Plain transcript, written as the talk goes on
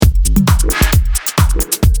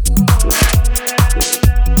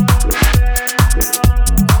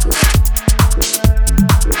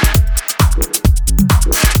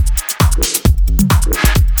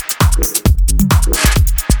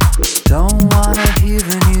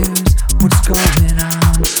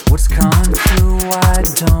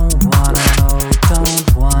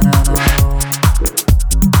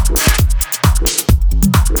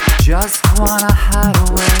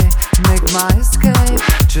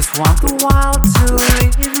just want the world to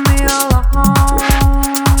leave me alone.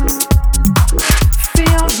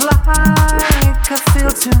 Feels like I feel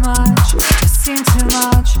too much, I seen too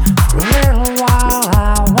much. For a little while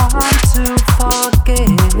I want to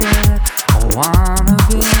forget, I wanna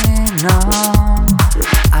be numb.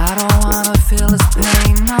 I don't wanna feel this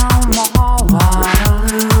pain no more, wanna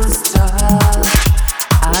lose touch.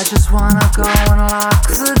 I just wanna go and lock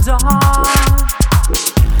the door.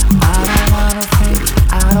 I don't wanna think,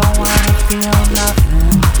 I don't wanna feel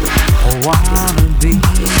nothing, I wanna be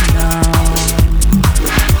numb.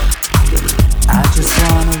 I just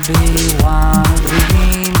wanna be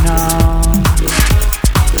numb.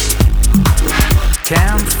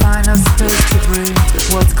 Can't find no space to breathe,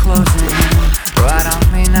 world's closing in right on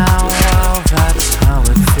me now. Well, that's how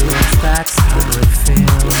it feels, that's how it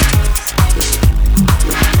feels.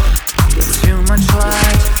 Too much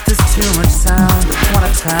light, there's too much sound.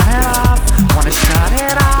 Wanna turn it off, wanna shut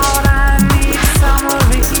it out. I need some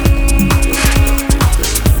relief.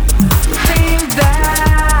 Think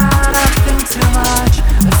that I think too much,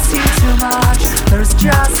 I see too much. There's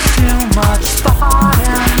just too much thought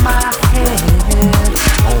in my head.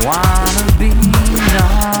 I wanna be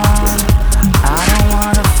numb. I don't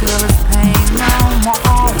wanna feel this pain no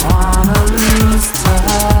more. Wanna lose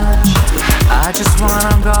touch. I just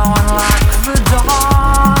wanna go and lock the door.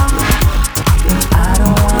 I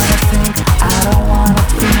don't wanna think, I don't wanna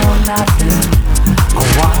feel nothing. I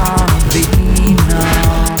wanna be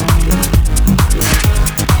numb.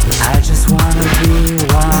 I just wanna be.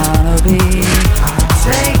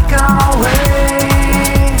 Take away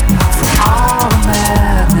from all the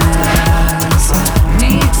madness.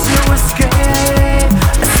 Need to escape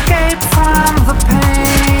from the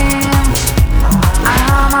pain.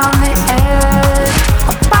 I'm on the edge,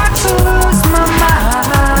 about to lose my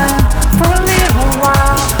mind. For a little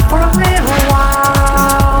while,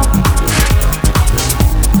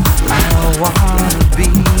 I wanna be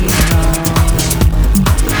numb.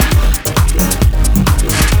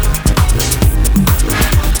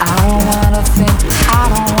 I don't wanna think, I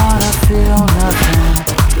don't wanna feel nothing.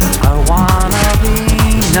 I wanna be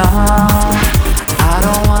numb. I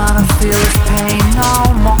don't wanna feel this pain no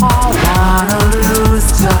more. Wanna lose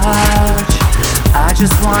touch. I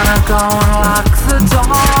just wanna go and lock the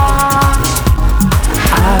door.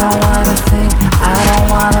 I don't wanna think, I don't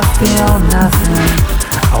wanna feel nothing.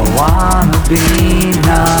 I wanna be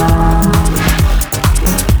numb.